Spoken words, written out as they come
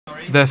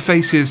their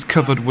faces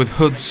covered with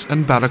hoods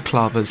and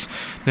balaclavas.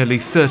 Nearly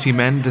 30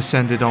 men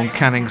descended on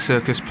Canning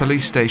Circus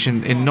police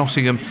station in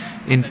Nottingham,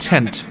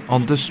 intent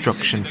on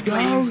destruction. Make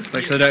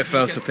sure they don't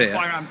fail to appear.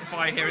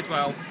 Fire here as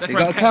well. You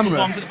got a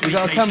camera? You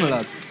got a camera,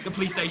 lad? The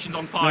police station's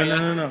on fire.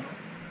 No.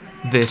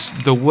 This,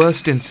 the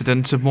worst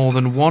incident of more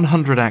than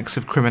 100 acts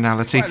of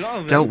criminality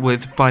dealt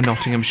with by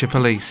Nottinghamshire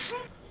Police.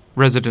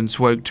 Residents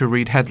woke to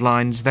read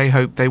headlines they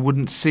hoped they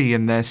wouldn't see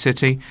in their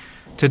city.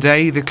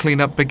 Today the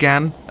clean-up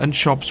began and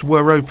shops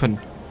were open,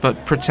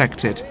 but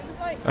protected.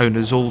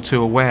 Owners all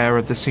too aware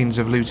of the scenes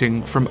of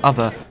looting from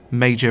other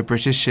major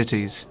British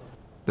cities.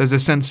 There's a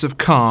sense of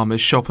calm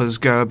as shoppers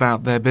go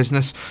about their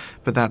business,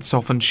 but that's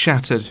often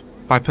shattered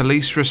by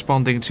police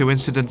responding to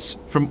incidents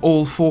from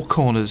all four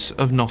corners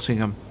of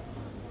Nottingham.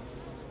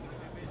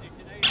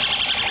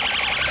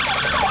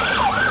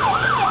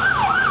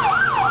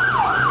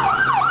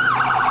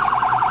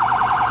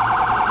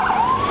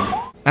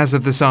 As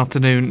of this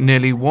afternoon,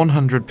 nearly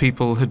 100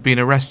 people had been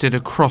arrested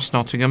across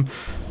Nottingham.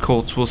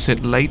 Courts will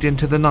sit late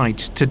into the night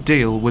to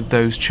deal with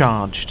those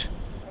charged.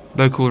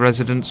 Local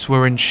residents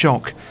were in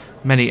shock,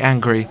 many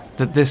angry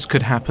that this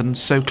could happen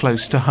so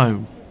close to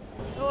home.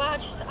 Well, I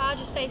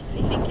just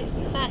basically think it's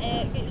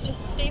pathetic, it's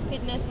just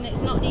stupidness and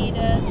it's not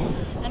needed.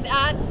 And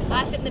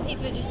I think that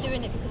people are just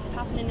doing it because it's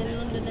happening in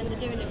London and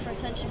they're doing it for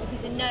attention because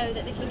they know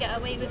that they can get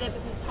away with it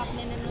because it's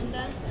happening in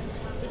London.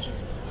 Which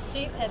is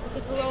stupid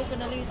because we're all going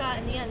to lose out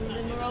in the end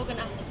and we're all going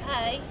to have to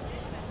pay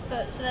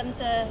for them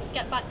to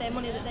get back their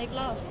money that they've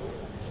lost.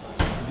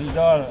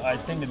 I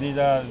think these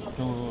are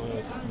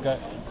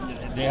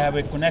they have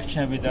a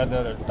connection with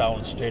other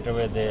towns straight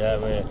away. They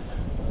have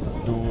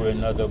do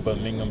another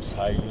Birmingham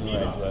side,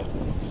 as well.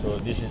 So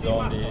this is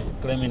only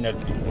criminal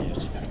people, you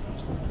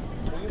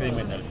see.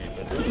 Criminal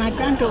people. My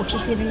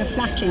granddaughters live in a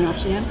flat in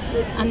Nottingham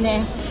and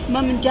their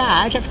mum and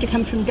dad have to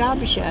come from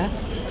Derbyshire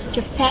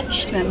to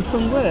fetch them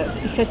from work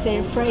because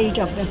they're afraid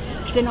of them,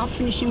 because they're not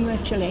finishing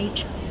work till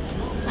 8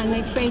 and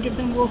they're afraid of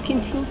them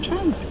walking through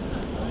town.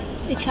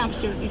 It's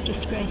absolutely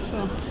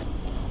disgraceful.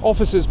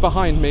 Officers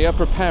behind me are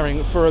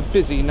preparing for a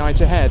busy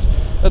night ahead.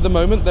 At the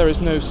moment there is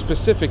no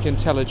specific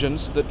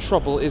intelligence that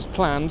trouble is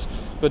planned,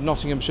 but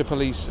Nottinghamshire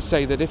Police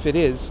say that if it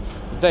is,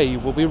 they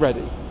will be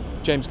ready.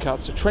 James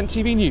Cutts, Trent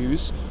TV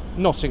News,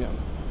 Nottingham.